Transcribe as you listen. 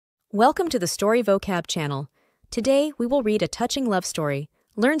Welcome to the Story Vocab channel. Today, we will read a touching love story,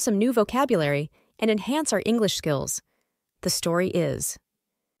 learn some new vocabulary, and enhance our English skills. The story is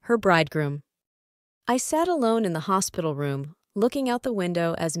Her Bridegroom. I sat alone in the hospital room, looking out the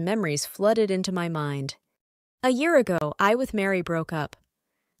window as memories flooded into my mind. A year ago, I with Mary broke up.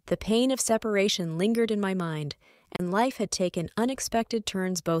 The pain of separation lingered in my mind, and life had taken unexpected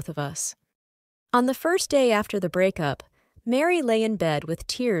turns both of us. On the first day after the breakup, Mary lay in bed with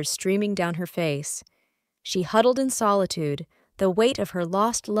tears streaming down her face. She huddled in solitude, the weight of her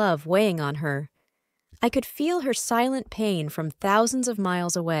lost love weighing on her. I could feel her silent pain from thousands of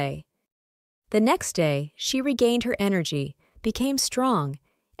miles away. The next day, she regained her energy, became strong,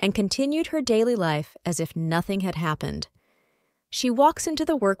 and continued her daily life as if nothing had happened. She walks into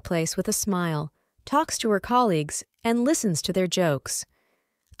the workplace with a smile, talks to her colleagues, and listens to their jokes.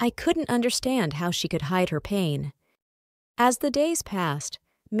 I couldn't understand how she could hide her pain. As the days passed,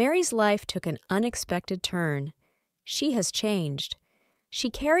 Mary's life took an unexpected turn. She has changed.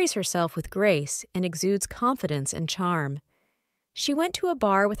 She carries herself with grace and exudes confidence and charm. She went to a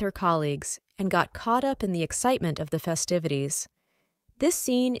bar with her colleagues and got caught up in the excitement of the festivities. This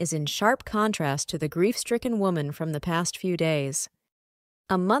scene is in sharp contrast to the grief-stricken woman from the past few days.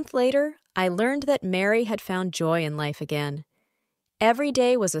 A month later, I learned that Mary had found joy in life again. Every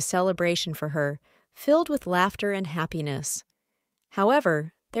day was a celebration for her, filled with laughter and happiness.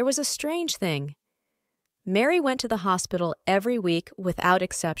 However, there was a strange thing. Mary went to the hospital every week without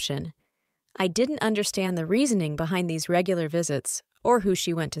exception. I didn't understand the reasoning behind these regular visits or who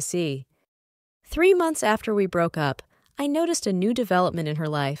she went to see. 3 months after we broke up, I noticed a new development in her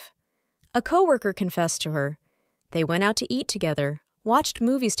life. A coworker confessed to her. They went out to eat together, watched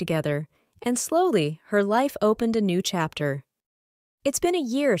movies together, and slowly her life opened a new chapter. It's been a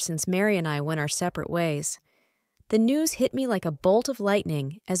year since Mary and I went our separate ways. The news hit me like a bolt of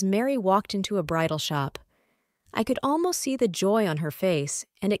lightning as Mary walked into a bridal shop. I could almost see the joy on her face,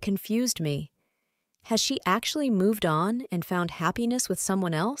 and it confused me. Has she actually moved on and found happiness with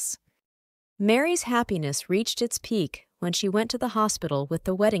someone else? Mary's happiness reached its peak when she went to the hospital with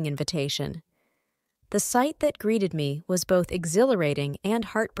the wedding invitation. The sight that greeted me was both exhilarating and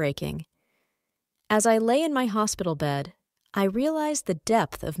heartbreaking. As I lay in my hospital bed, I realized the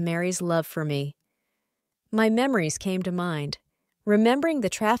depth of Mary's love for me. My memories came to mind, remembering the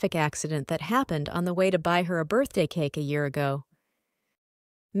traffic accident that happened on the way to buy her a birthday cake a year ago.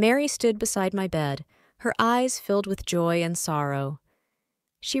 Mary stood beside my bed, her eyes filled with joy and sorrow.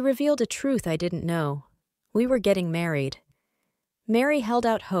 She revealed a truth I didn't know. We were getting married. Mary held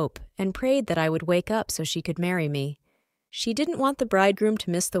out hope and prayed that I would wake up so she could marry me. She didn't want the bridegroom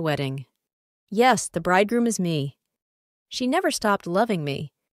to miss the wedding. Yes, the bridegroom is me. She never stopped loving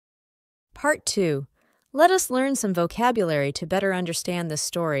me. Part 2. Let us learn some vocabulary to better understand this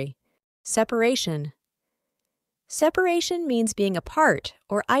story. Separation. Separation means being apart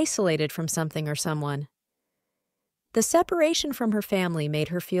or isolated from something or someone. The separation from her family made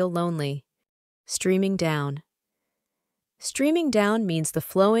her feel lonely. Streaming down. Streaming down means the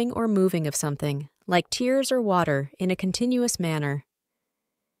flowing or moving of something, like tears or water, in a continuous manner.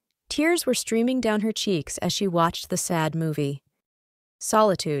 Tears were streaming down her cheeks as she watched the sad movie.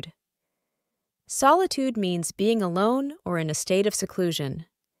 Solitude. Solitude means being alone or in a state of seclusion.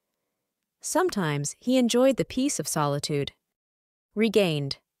 Sometimes he enjoyed the peace of solitude.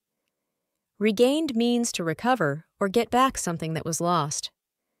 Regained. Regained means to recover or get back something that was lost.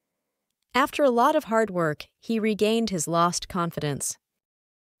 After a lot of hard work, he regained his lost confidence.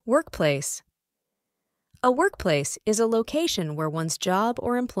 Workplace. A workplace is a location where one's job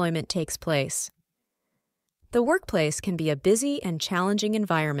or employment takes place. The workplace can be a busy and challenging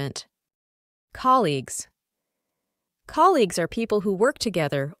environment. Colleagues. Colleagues are people who work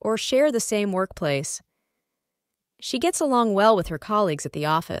together or share the same workplace. She gets along well with her colleagues at the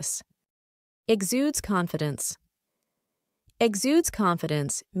office. Exudes confidence. Exudes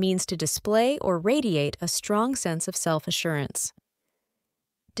confidence means to display or radiate a strong sense of self-assurance.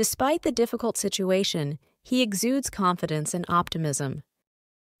 Despite the difficult situation, he exudes confidence and optimism.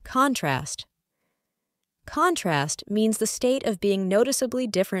 Contrast. Contrast means the state of being noticeably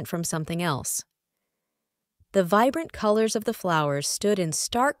different from something else. The vibrant colors of the flowers stood in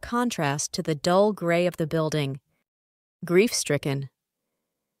stark contrast to the dull gray of the building. Grief-stricken.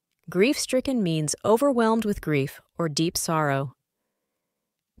 Grief-stricken means overwhelmed with grief or deep sorrow.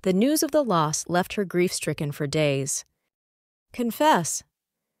 The news of the loss left her grief-stricken for days. Confess.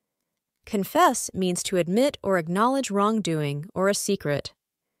 Confess means to admit or acknowledge wrongdoing or a secret.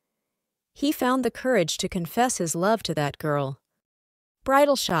 He found the courage to confess his love to that girl.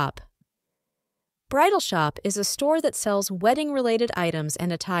 Bridal shop. Bridal shop is a store that sells wedding-related items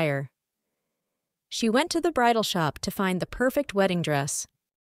and attire. She went to the bridal shop to find the perfect wedding dress.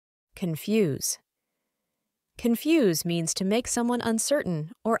 Confuse. Confuse means to make someone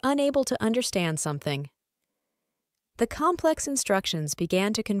uncertain or unable to understand something. The complex instructions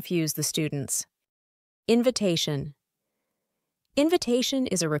began to confuse the students. Invitation. Invitation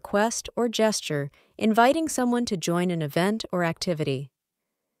is a request or gesture inviting someone to join an event or activity.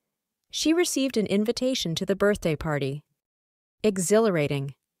 She received an invitation to the birthday party.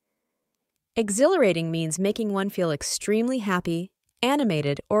 Exhilarating. Exhilarating means making one feel extremely happy,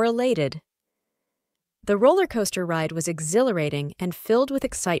 animated, or elated. The roller coaster ride was exhilarating and filled with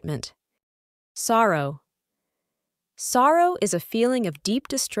excitement. Sorrow. Sorrow is a feeling of deep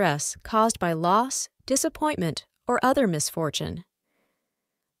distress caused by loss, disappointment, or other misfortune.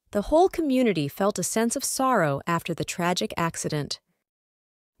 The whole community felt a sense of sorrow after the tragic accident.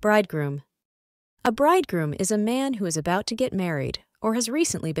 Bridegroom. A bridegroom is a man who is about to get married or has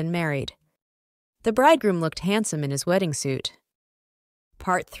recently been married. The bridegroom looked handsome in his wedding suit.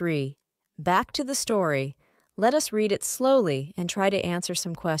 Part 3. Back to the story. Let us read it slowly and try to answer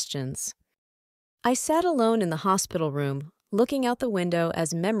some questions. I sat alone in the hospital room, looking out the window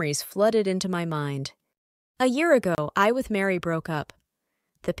as memories flooded into my mind. A year ago, I with Mary broke up.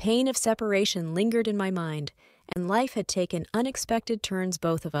 The pain of separation lingered in my mind, and life had taken unexpected turns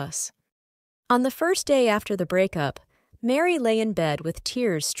both of us. On the first day after the breakup, Mary lay in bed with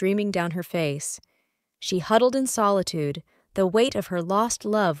tears streaming down her face. She huddled in solitude, the weight of her lost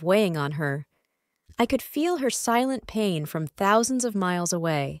love weighing on her. I could feel her silent pain from thousands of miles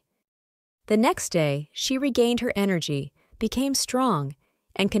away. The next day, she regained her energy, became strong,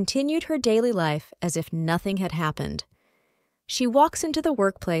 and continued her daily life as if nothing had happened. She walks into the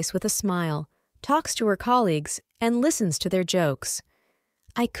workplace with a smile, talks to her colleagues, and listens to their jokes.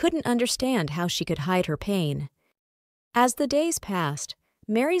 I couldn't understand how she could hide her pain. As the days passed,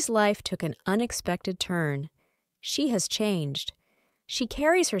 Mary's life took an unexpected turn. She has changed. She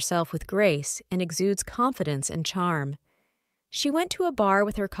carries herself with grace and exudes confidence and charm. She went to a bar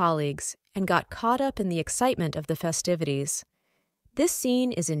with her colleagues and got caught up in the excitement of the festivities. This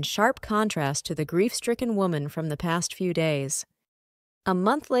scene is in sharp contrast to the grief-stricken woman from the past few days. A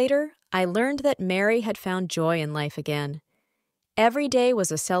month later, I learned that Mary had found joy in life again. Every day was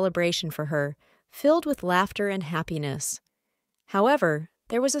a celebration for her, filled with laughter and happiness. However,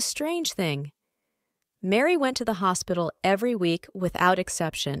 there was a strange thing. Mary went to the hospital every week without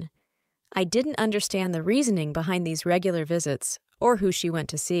exception. I didn't understand the reasoning behind these regular visits, or who she went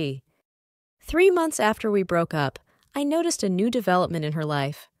to see. 3 months after we broke up, I noticed a new development in her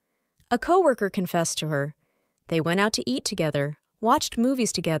life. A coworker confessed to her. They went out to eat together, watched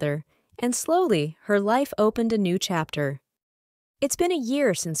movies together, and slowly her life opened a new chapter. It's been a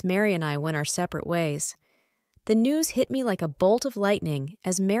year since Mary and I went our separate ways. The news hit me like a bolt of lightning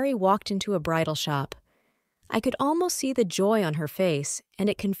as Mary walked into a bridal shop. I could almost see the joy on her face, and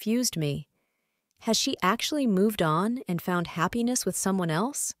it confused me. Has she actually moved on and found happiness with someone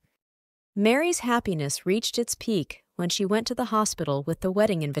else? Mary's happiness reached its peak when she went to the hospital with the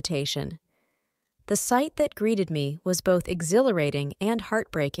wedding invitation. The sight that greeted me was both exhilarating and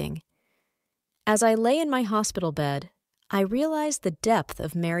heartbreaking. As I lay in my hospital bed, I realized the depth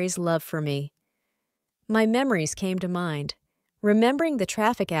of Mary's love for me. My memories came to mind, remembering the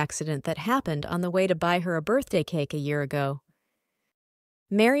traffic accident that happened on the way to buy her a birthday cake a year ago.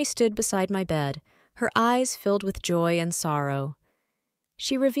 Mary stood beside my bed, her eyes filled with joy and sorrow.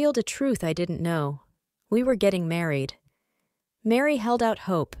 She revealed a truth I didn't know. We were getting married. Mary held out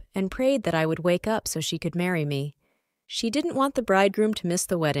hope and prayed that I would wake up so she could marry me. She didn't want the bridegroom to miss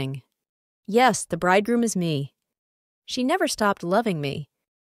the wedding. Yes, the bridegroom is me. She never stopped loving me.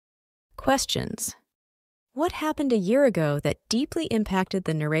 Questions. What happened a year ago that deeply impacted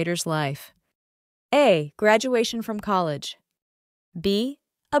the narrator's life? A. Graduation from college. B.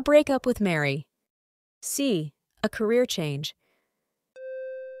 A breakup with Mary. C. A career change.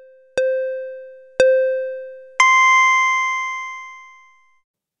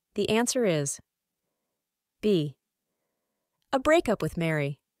 The answer is B. A breakup with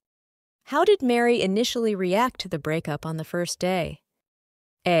Mary. How did Mary initially react to the breakup on the first day?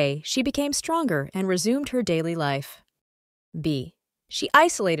 A. She became stronger and resumed her daily life. B. She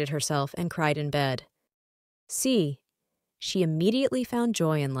isolated herself and cried in bed. C. She immediately found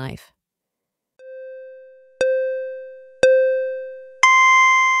joy in life.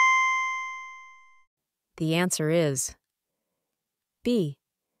 The answer is B.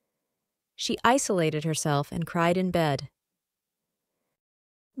 She isolated herself and cried in bed.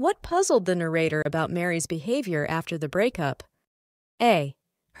 What puzzled the narrator about Mary's behavior after the breakup? A.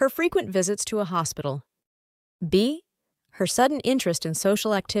 Her frequent visits to a hospital. B. Her sudden interest in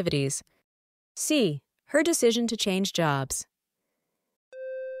social activities. C. Her decision to change jobs.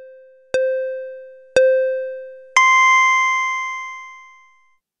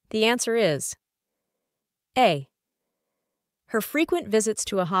 The answer is A. Her frequent visits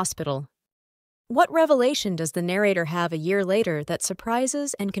to a hospital. What revelation does the narrator have a year later that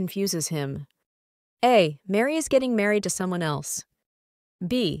surprises and confuses him? A. Mary is getting married to someone else.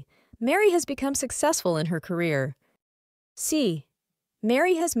 B. Mary has become successful in her career. C.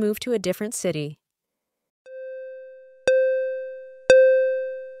 Mary has moved to a different city.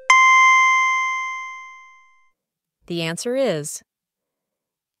 The answer is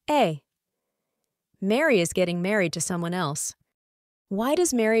A. Mary is getting married to someone else. Why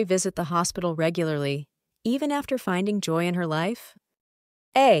does Mary visit the hospital regularly, even after finding joy in her life?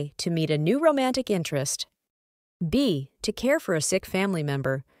 A. To meet a new romantic interest. B. To care for a sick family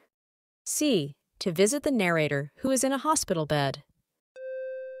member. C. To visit the narrator who is in a hospital bed.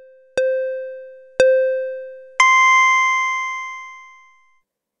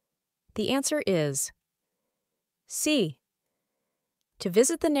 The answer is C. To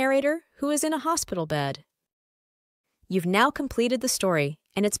visit the narrator who is in a hospital bed. You've now completed the story,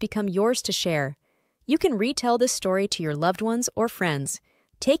 and it's become yours to share. You can retell this story to your loved ones or friends,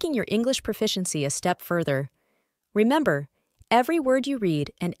 taking your English proficiency a step further. Remember, every word you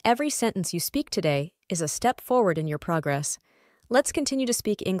read and every sentence you speak today is a step forward in your progress. Let's continue to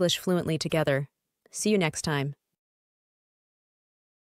speak English fluently together. See you next time.